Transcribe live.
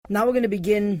Now we're going to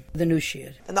begin the new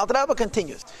shiur. And the Alter Rebbe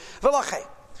continues.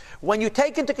 When you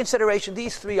take into consideration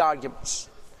these three arguments,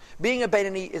 being a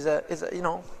Beinoni is a it's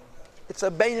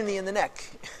a Beinoni in the neck.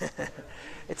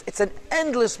 it's an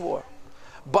endless war.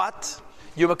 But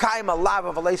you're Mekayim a lav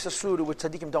of a leisa sruda which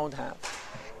tzaddikim don't have.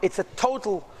 It's a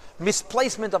total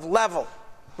misplacement of level,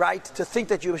 right? To think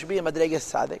that you should be a madreges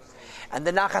tzaddik. And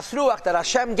the nachas ruach that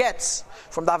Hashem gets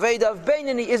from the Aveda of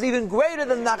Beinoni is even greater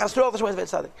than the nachas ruach of Hashem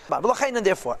tzaddik. And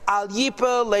therefore, al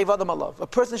yipa leivadam alav. A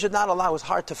person should not allow his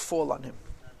heart to fall on him.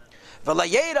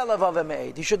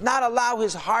 He should not allow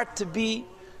his heart to be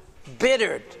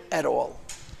bittered at all.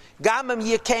 Gamam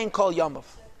yikain kol yamav.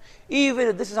 Even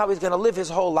if this is how he's going to live his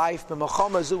whole life, in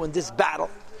this battle.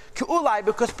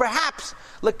 Because perhaps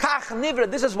lekach nivra,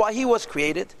 this is why he was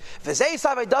created. This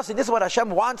is what Hashem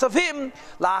wants of him.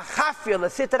 To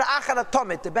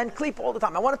ben klip all the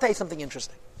time. I want to tell you something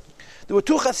interesting. There were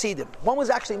two Hasidim. One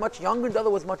was actually much younger, and the other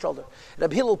was much older.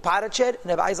 Rabbi Hillel Paracher and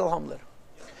Rabbi Ezel Hamler.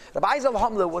 Rabbi Ezel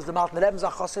Hamler was the Malten Rebbe's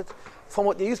Chassid from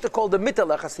what they used to call the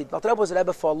Mittel Chassid. Malten Rebbe was a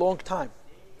Rebbe for a long time.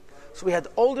 So we had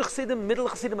older Chassidim, middle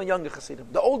Chassidim, and younger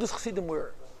Chassidim. The oldest Chassidim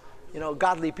were,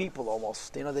 godly people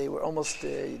almost. They were almost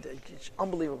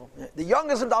unbelievable. The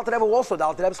youngest in the Alter Rebbe were also the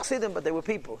Alter Rebbe's Chassidim, but they were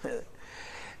people.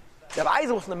 Rabbi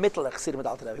Ezel was from the Mittel Chassidim with the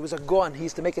Alter Rebbe. He was a Goan. He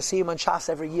used to make a Siyum on Shas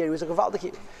every year. He was a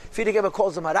Gavaldik. Friedrich Rebbe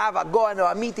calls him Harava, Goan, or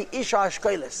Amiti, Isha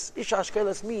Ashkeles. Isha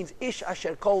Ashkeles means Ish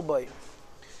Asher Kol Boy.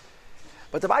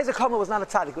 But the Isaac Hamler was not a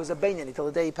tzaddik. He was a Beinoni until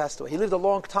the day he passed away. He lived a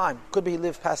long time. Could be he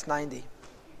lived past 90.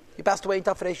 He passed away in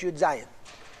Tafresh Yud Zayin.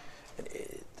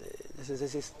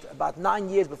 This is about 9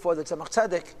 years before the Tzemach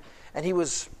Tzedek, and he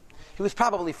was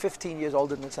probably 15 years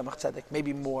older than the Tzemach Tzedek,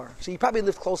 maybe more. So he probably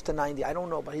lived close to 90. I don't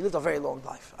know, but he lived a very long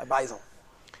life. Abaisel.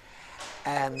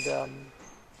 And the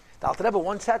Alter Rebbe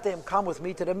once said to him, "Come with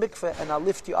me to the mikveh, and I'll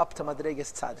lift you up to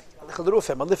Madreges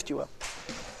Tzaddik. I'll lift you up."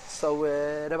 So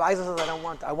Rabbi Ezel says,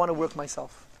 I want to work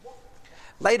myself.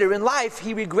 Later in life,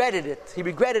 he regretted it. He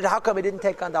regretted how come he didn't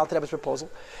take on the Alter Rebbe's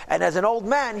proposal. And as an old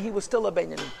man, he was still a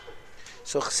Beinoni.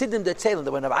 So Chassidim did say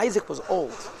that when Rabbi Isaac was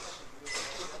old,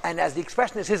 and as the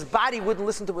expression is, his body wouldn't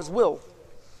listen to his will.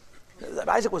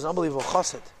 Rabbi Isaac was an unbelievable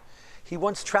chassid. He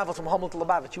once traveled from Hamel to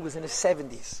Lubavitch. He was in his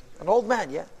 70s. An old man,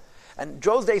 yeah. And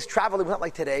those days traveling was not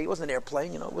like today. It wasn't an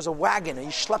airplane, it was a wagon. And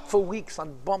he slept for weeks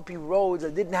on bumpy roads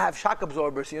that didn't have shock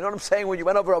absorbers. You know what I'm saying? When you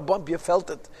went over a bump, you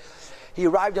felt it. He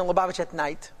arrived in Lubavitch at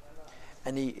night,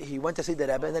 and he went to see the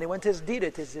Rebbe, and then he went to his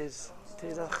dirit, to his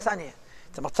chsanya.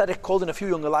 The Tzaddik called in a few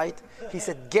younger light. He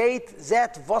said, "Geht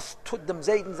zet was tut dem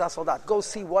Zeiten za soldat." Go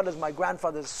see what is my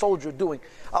grandfather's soldier doing.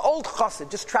 An old chassid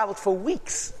just traveled for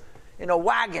weeks in a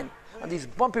wagon on these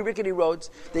bumpy, rickety roads.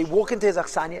 They walk into his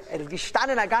achsanya, and he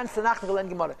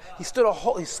stood a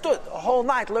whole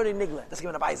night learning Nigla. That's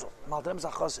given a Beisel.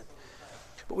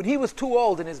 But when he was too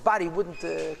old and his body wouldn't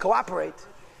cooperate,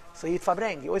 so he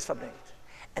always verbringt.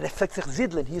 And effective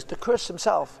Zidlin, he used to curse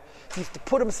himself. He used to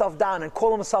put himself down and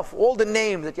call himself all the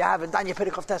names that you have in Danya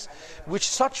Perikov Test, with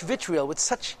such vitriol, with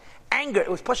such anger. It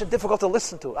was difficult to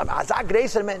listen to.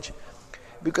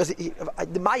 Because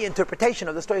my interpretation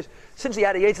of the story is, since he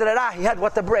had a Yetzer Hara, he had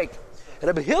what to break.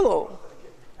 Rabbi Hillel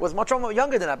was much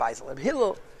younger than Rabbi Ezel.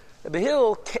 Rabbi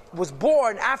Hillel was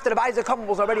born after Rabbi Ezel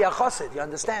was already a chassid, you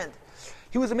understand?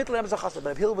 He was a middle Rebbe's chassid, but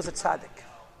Rabbi Hillel was a tzaddik.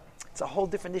 It's a whole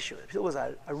different issue. Rabbi Hillel was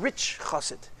a rich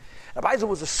chassid. Rabbi Ezel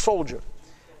was a soldier.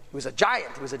 He was a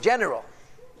giant. He was a general.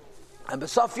 And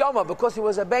B'Sof Yoma, because he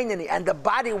was a Beinoni, and the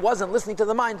body wasn't listening to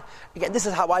the mind. Again, this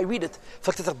is how I read it.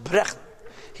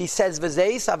 He says,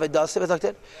 perhaps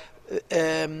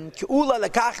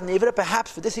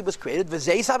for this he was created. This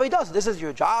is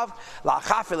your job. To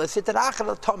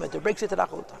break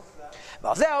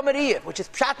which is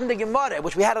Pshat in the Gemara,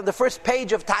 which we had on the first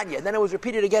page of Tanya. And then it was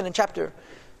repeated again in chapter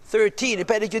 13. In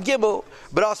Perek Yud Gimel,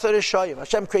 Brasa Rishayim.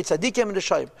 Hashem creates Tzadikim and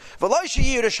Rishayim. V'lo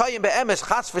sheyi Rishayim be'emes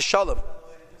chas v'shalom.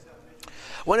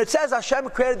 When it says Hashem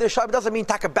created the Rishayim, it doesn't mean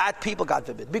taka bad people, God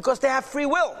forbid, because they have free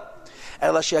will. They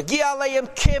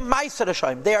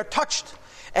are touched,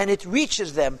 and it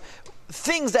reaches them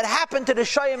things that happen to the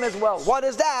Shayim as well. What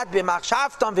is that?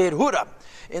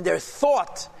 In their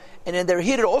thought, and in their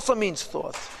hir also means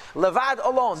thought. Levad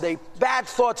alone, bad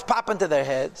thoughts pop into their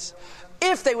heads.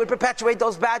 If they would perpetuate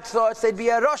those bad thoughts, they'd be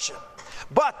a Russia.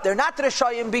 But they're not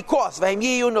Rishayim because they're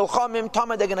going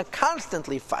to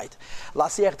constantly fight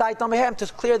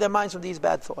to clear their minds from these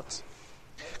bad thoughts.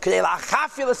 To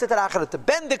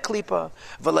bend the klipa,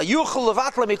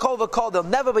 they'll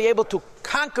never be able to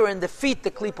conquer and defeat the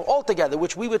klipa altogether,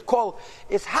 which we would call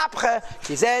is hapche.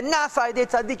 This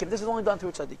is only done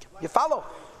through tzaddikim. You follow?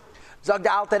 Zog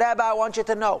the Alter Rebbe, I want you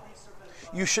to know,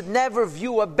 you should never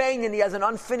view a Beinoni as an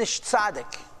unfinished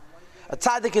tzaddik. A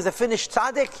tzaddik is a finished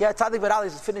tzaddik. Yeah, tzaddik v'rali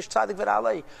is a finished tzaddik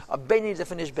v'rali. A benini is a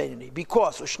finished benini.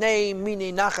 Because ushnei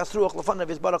mini nachas ruach lefanav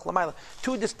yisbarach l'mayla.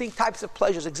 Two distinct types of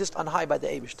pleasures exist on high by the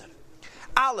Eibishter.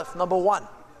 Aleph, number one.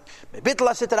 Breaking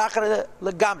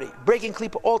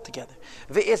klipa altogether.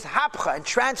 Ve'ishapcha, and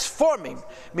transforming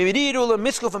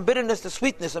from bitterness to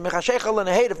sweetness, and mechashechel and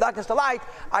a hate of darkness to light.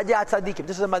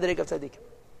 This is a madrig of tzaddik,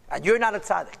 and you're not a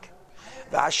tzaddik.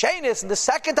 V'hashenis, and the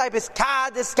second type is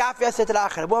kadis kafia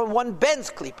seterachar. One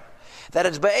bends klipa, that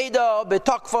it's be'eda,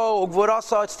 betokfo,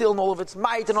 ugvorasa, it's still in all of its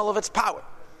might and all of its power.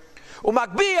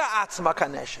 Umakbiya atzma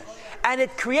kanesha, and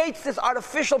it creates this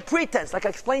artificial pretense, like I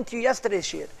explained to you yesterday,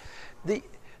 Shir. The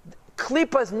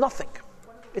klipa is nothing.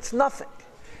 It's nothing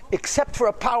except for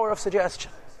a power of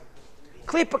suggestion.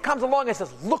 Klipa comes along and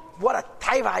says, look what a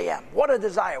taiva I am, what a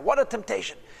desire, what a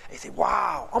temptation. And you say,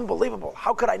 wow, unbelievable,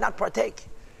 how could I not partake?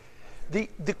 The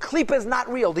klipa is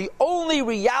not real. The only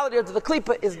reality of the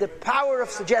klipa is the power of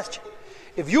suggestion.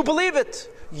 If you believe it,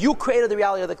 you created the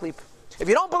reality of the klipa. If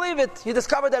you don't believe it, you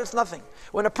discover that it's nothing.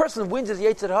 When a person wins his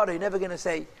Yetzer Hara, you're never going to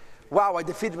say, wow, I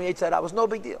defeated my Yetzer Hara, it was no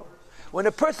big deal. When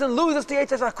a person loses the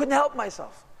Yetzer Hara, I couldn't help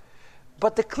myself.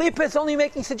 But the klipa is only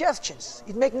making suggestions.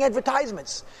 It's making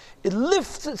advertisements. It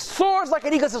lifts, it soars like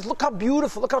an eagle. It says, look how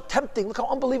beautiful, look how tempting, look how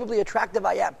unbelievably attractive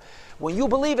I am. When you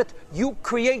believe it, you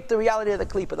create the reality of the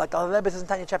klipa, like the Rebbe says in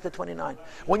Tanya chapter 29.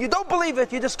 When you don't believe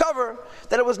it, you discover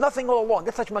that it was nothing all along.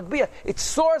 That's like Magbiyah. It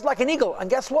soars like an eagle, and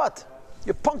guess what?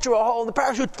 You puncture a hole in the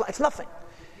parachute, it's nothing.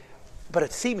 But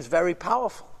it seems very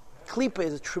powerful. Klipa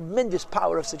is a tremendous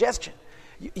power of suggestion.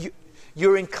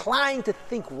 You're inclined to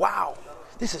think, wow,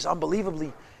 this is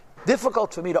unbelievably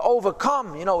difficult for me to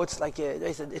overcome. You know, it's like,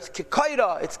 they said, it's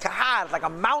kikaira, it's kahar, like a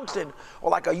mountain or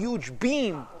like a huge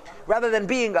beam, rather than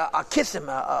being a kissim,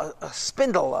 a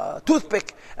spindle, a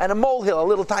toothpick, and a molehill, a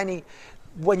little tiny.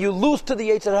 When you lose to the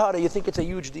Yetzer Hara, you think it's a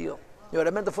huge deal. You know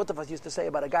what Amenda Futafas used to say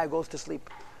about a guy who goes to sleep,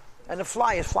 and a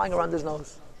fly is flying around his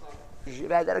nose.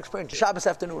 You've had that experience. Shabbos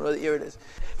afternoon, or here it is.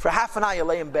 For half an hour you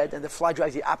lay in bed and the fly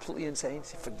drives you absolutely insane.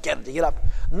 So you forget it, you get up.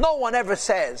 No one ever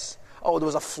says, oh, there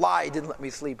was a fly, it didn't let me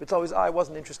sleep. It's always, I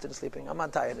wasn't interested in sleeping. I'm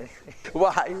not tired anyway.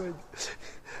 Why?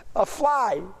 A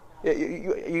fly.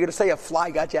 You're going to say a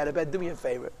fly got you out of bed? Do me a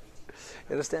favor.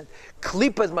 You understand?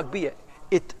 Klipa is makbiyah.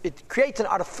 It creates an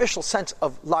artificial sense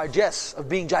of largesse, of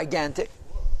being gigantic.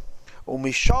 And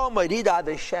Hashem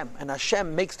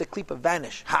makes the klipa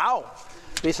vanish. How?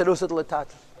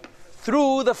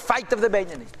 Through the fight of the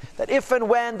Beinani. That if and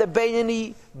when the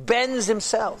Beinani bends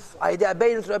himself, by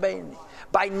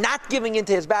not giving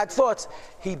into his bad thoughts,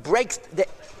 he breaks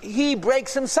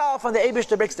himself, and the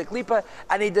Eibishter breaks the klipa,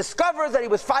 and he discovers that he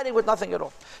was fighting with nothing at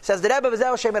all. Says the Rebbe,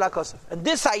 and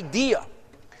this idea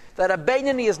that a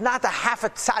Beinani is not a half a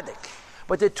tzaddik,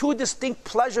 but the two distinct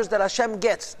pleasures that Hashem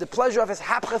gets, the pleasure of his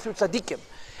hapcha through tzaddikim,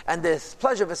 and the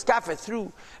pleasure of his kafir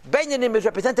through Benyanim, is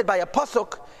represented by a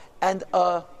pasuk and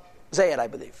a zayir, I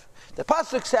believe. The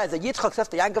pasuk says that Yitzchak says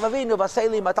to Yaakov Avinu,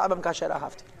 "Vaseli matabam kasher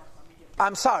ahavti."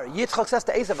 I'm sorry, Yitzchak says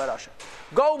to Esav Arasha,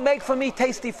 go make for me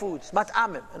tasty foods,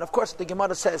 mat'amim. And of course the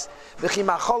Gemara says,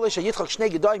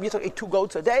 Yitzchak ate 2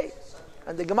 goats a day.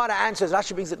 And the Gemara answers,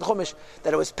 Rashi brings it in Chumash,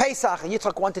 that it was Pesach, and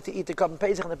Yitzchak wanted to eat the Korban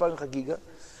Pesach and the Korban Chagiga.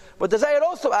 But the Zayir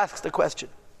also asks the question,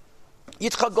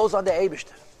 Yitzchak goes on the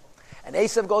Eibishter, and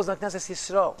Esav goes on Knesset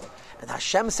Yisrael. And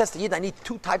Hashem says to Yid, I need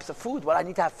 2 types of food. What, I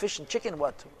need to have fish and chicken,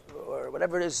 what? Or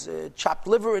whatever it is, chopped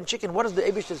liver and chicken. What is the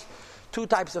Eibishter's 2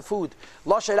 types of food?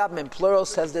 Lo Sherab in plural,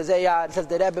 says the Zayar, says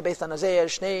the Rebbe based on the Zayar,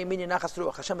 Shnei Mini Nachas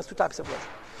Ruach. Hashem has 2 types of food.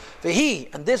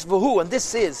 Vehi, and this Vuhu, and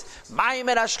this is Ma'im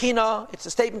Ashchina. It's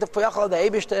a statement of Poyachal, the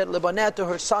Eibishter, Lebanet, to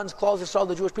her sons, Klal Yisrael,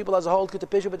 the Jewish people as a whole,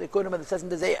 Kutapishu, but the Kunim, and it says in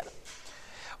the Zayar.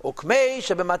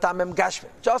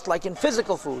 Just like in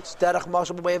physical foods, Derech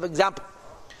Moshe by way of example.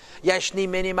 Yeshni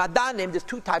mini madanim, there's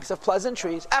 2 types of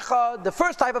pleasantries. Echad, the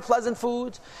first type of pleasant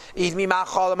foods, is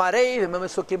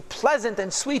pleasant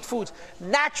and sweet foods,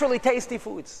 naturally tasty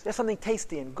foods. There's something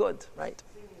tasty and good, right?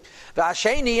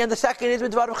 V'asheni, and the second is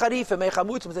midvarim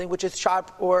charifim, something which is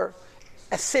sharp or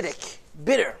acidic,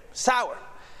 bitter, sour.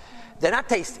 They're not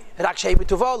tasty. They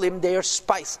are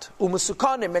spiced.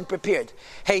 Umusukanim, and prepared.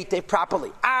 Hate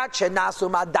properly.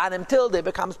 Till they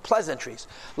becomes pleasantries.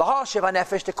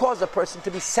 To cause a person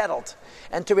to be settled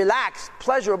and to relax.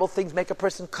 Pleasurable things make a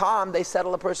person calm. They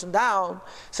settle a person down.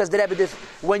 Says the Rebbe this,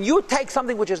 when you take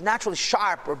something which is naturally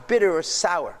sharp or bitter or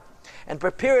sour and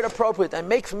prepare it appropriately and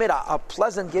make from it a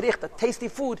pleasant gericht, a tasty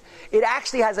food, it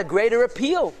actually has a greater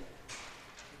appeal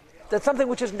than something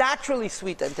which is naturally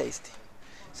sweet and tasty.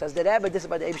 Says the Rebbe, this is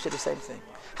about the Eibishter, the same thing.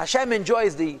 Hashem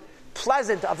enjoys the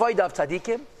pleasant avodah of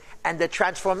tzaddikim and the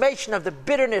transformation of the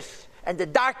bitterness and the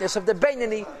darkness of the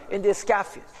Beinani in the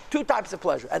Iskafiyas. Two types of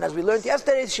pleasure. And as we learned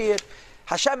yesterday's Shir,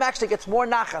 Hashem actually gets more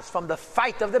nachas from the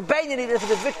fight of the Beinani than from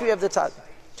the victory of the Tzaddik.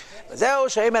 As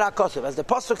the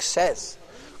Pasuk says,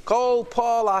 Kol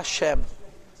Paul Hashem.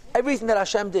 Everything that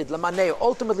Hashem did, Lamaneo,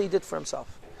 ultimately did for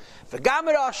himself.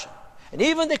 V'gam Rasha, and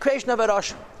even the creation of a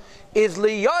Rasha, is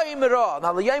Liyayim Ra.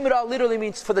 Now Liyayim Ra literally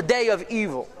means for the day of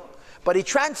evil. But he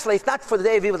translates not for the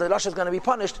day of evil that Rasha is going to be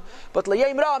punished, but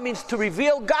Liyayim Ra means to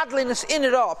reveal godliness in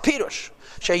it all. Pirush.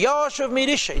 Sheyashav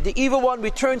Mirishay, the evil one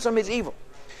returns from his evil.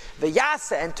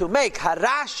 V'yasa, and to make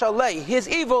Harash Alei, his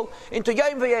evil, into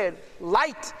Yayim V'yer,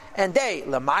 light and day.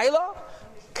 Lamaila,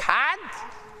 Kad,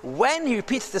 when he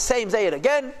repeats the same Zayir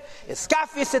again,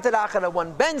 Iskafi Sitter Achara,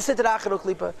 one Ben Sitter Achara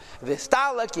Klipa,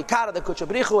 Vistalak, Yikara the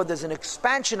Kuchabrichu, there's an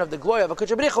expansion of the glory of a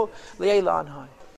Kuchabrichu, Le'ela on high.